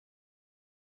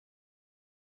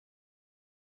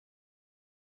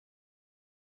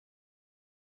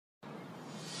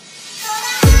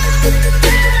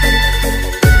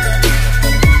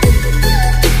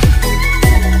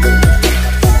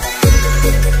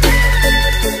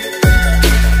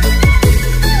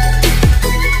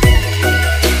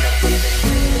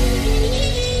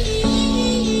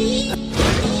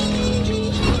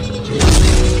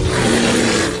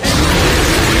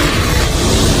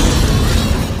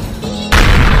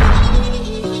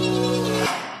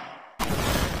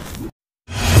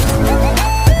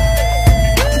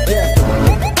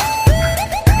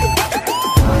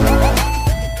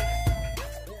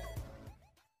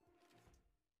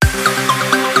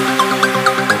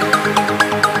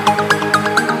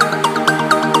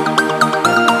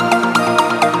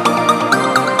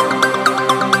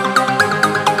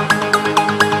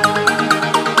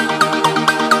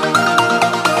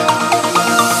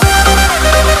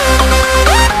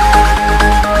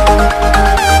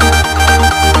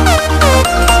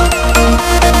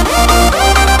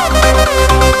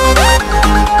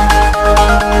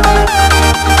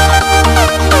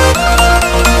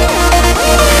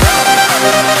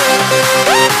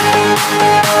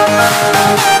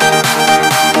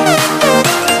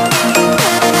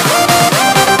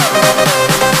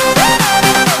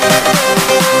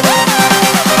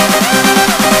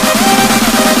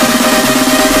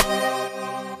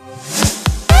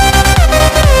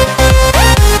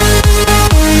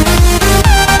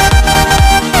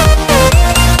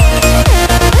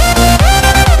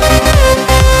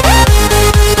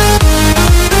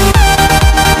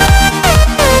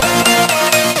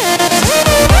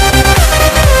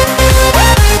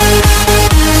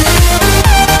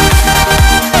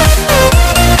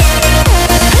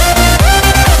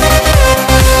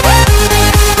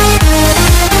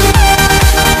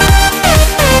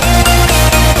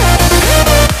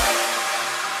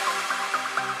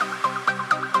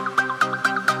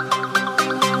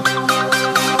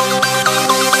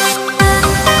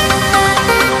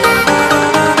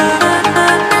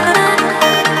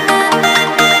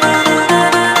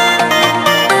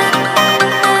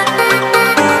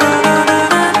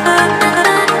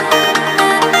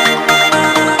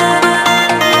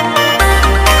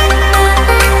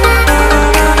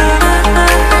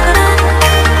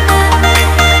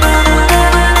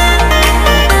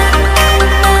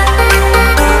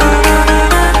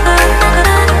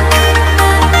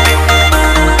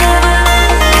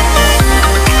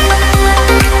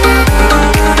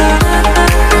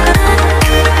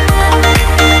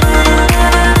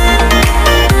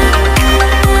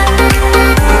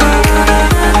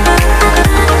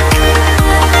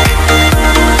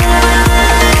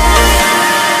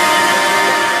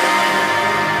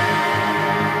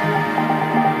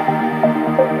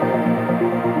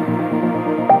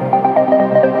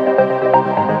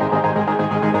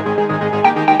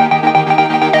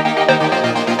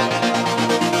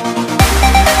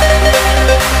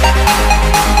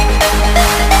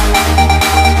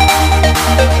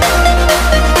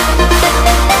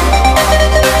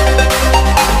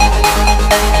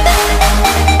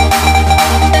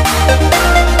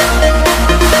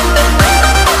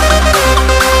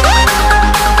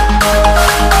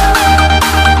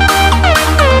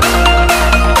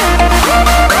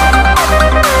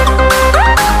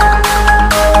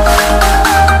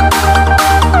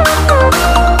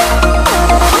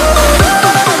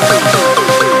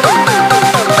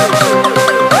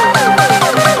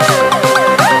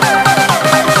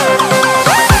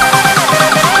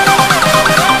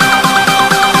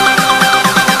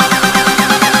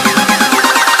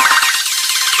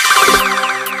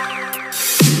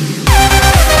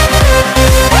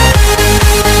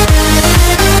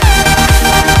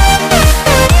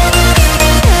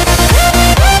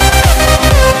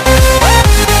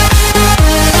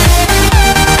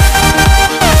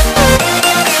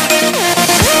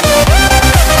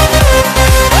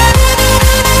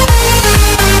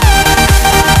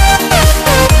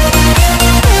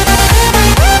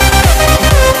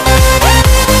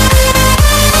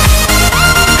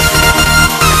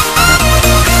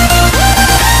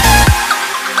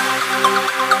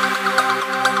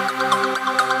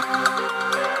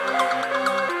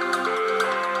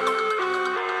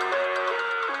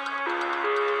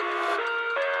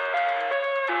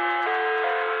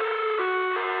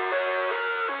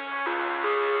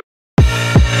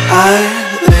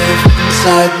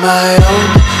my own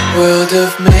world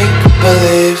of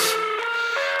make-believe.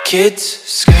 Kids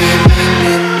screaming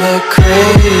in the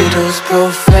cradles,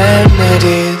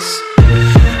 profanities.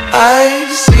 I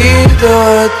see the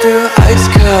world through ice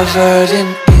covered in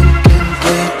ink and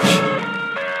bleach.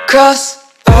 Cross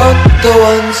out the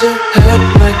ones who heard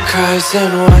my cries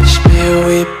and watched me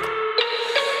weep.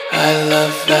 I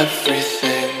love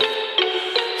everything.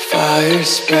 Fire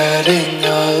spreading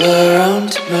all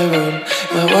around my room.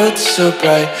 My world's so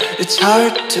bright, it's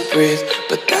hard to breathe,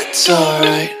 but that's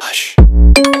alright. Hush.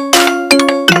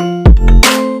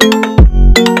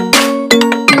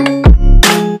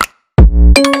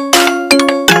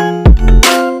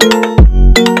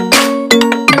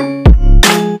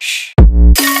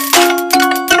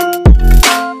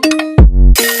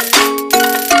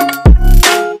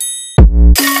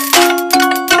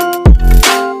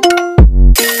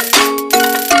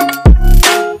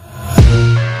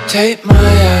 Take my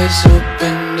eyes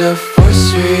open to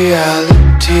force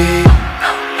reality.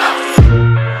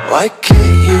 Why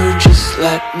can't you just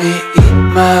let me eat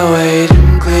my weight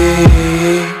in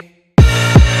glee?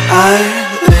 I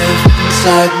live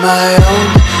inside my own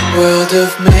world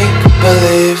of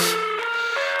make-believe.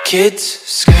 Kids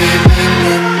screaming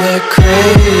in their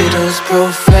cradles,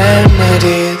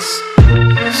 profanities.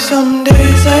 Some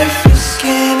days I feel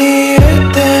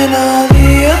skinnier than all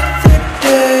the other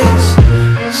days.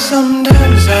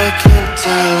 Sometimes I can't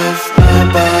tell if my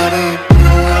body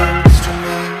belongs to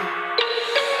me.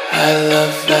 I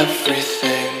love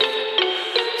everything.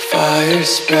 Fire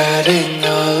spreading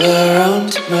all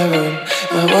around my room.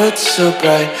 My world's so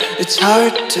bright, it's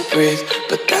hard to breathe,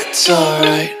 but that's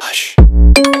alright. Hush.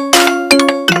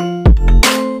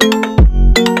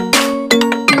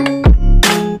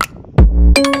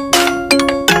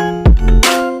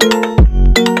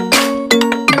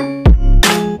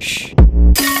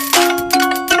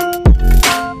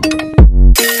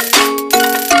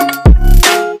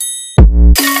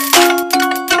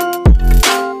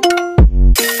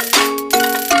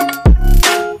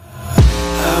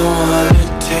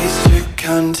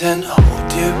 Content,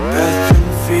 hold your breath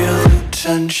and feel the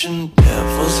tension.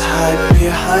 Devils hide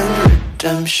behind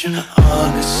redemption.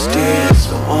 Honesty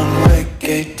is a one-way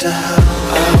gate to hell.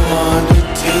 I wanna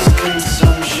taste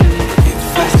consumption, breathe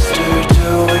faster to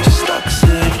waste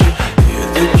oxygen. Hear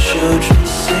the children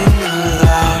sing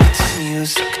aloud. It's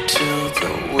music till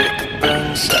the wick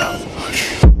burns out.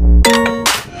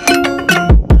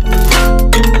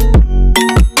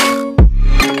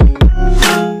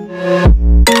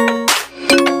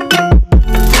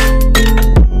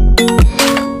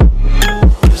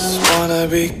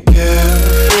 Be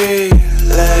carefree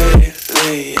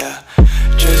lately, yeah.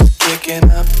 Just kicking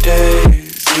up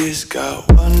daisies. Got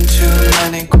one too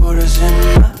many quarters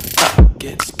in my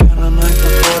pockets. Count 'em like the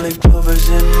four-leaf clovers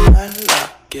in my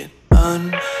locket.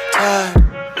 Untied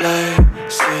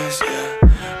laces, yeah.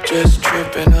 Just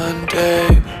tripping on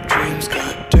daydreams.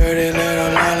 Got dirty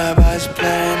little lullabies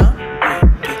playing on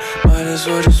repeat. Might as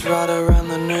well just ride around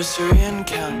the nursery and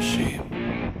count sheep.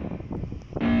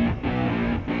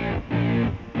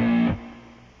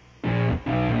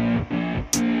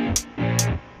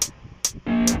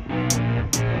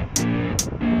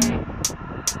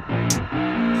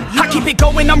 I keep it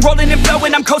going, I'm rolling and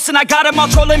flowing, I'm coasting, I got them all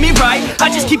trolling me right. I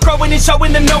just keep growing and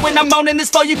showing them, knowing I'm owning this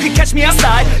flow, you can catch me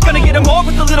outside. Gonna get them all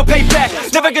with a little payback.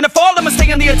 Never gonna fall, I'ma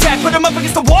stay on the attack. Put them up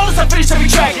against the wall as I finish every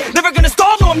track. Never gonna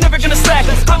stall, no, I'm never gonna slack.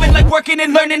 I've been like working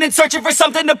and learning and searching for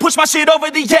something to push my shit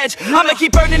over the edge. I'ma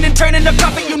keep burning and turning the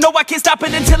profit, you know I can't stop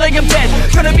it until I am dead.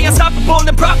 Gonna be unstoppable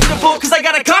and profitable, cause I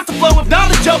got a constant flow of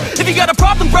knowledge, yo. If you got a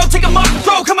problem, bro, take 'em off the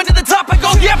throw. Coming to the top, I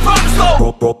go, yeah, promise, though.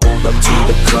 Roll up to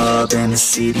the club and the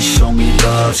city show me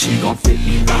love. She gon' fit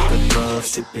me like a glove,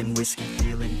 sipping whiskey,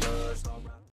 feeling love.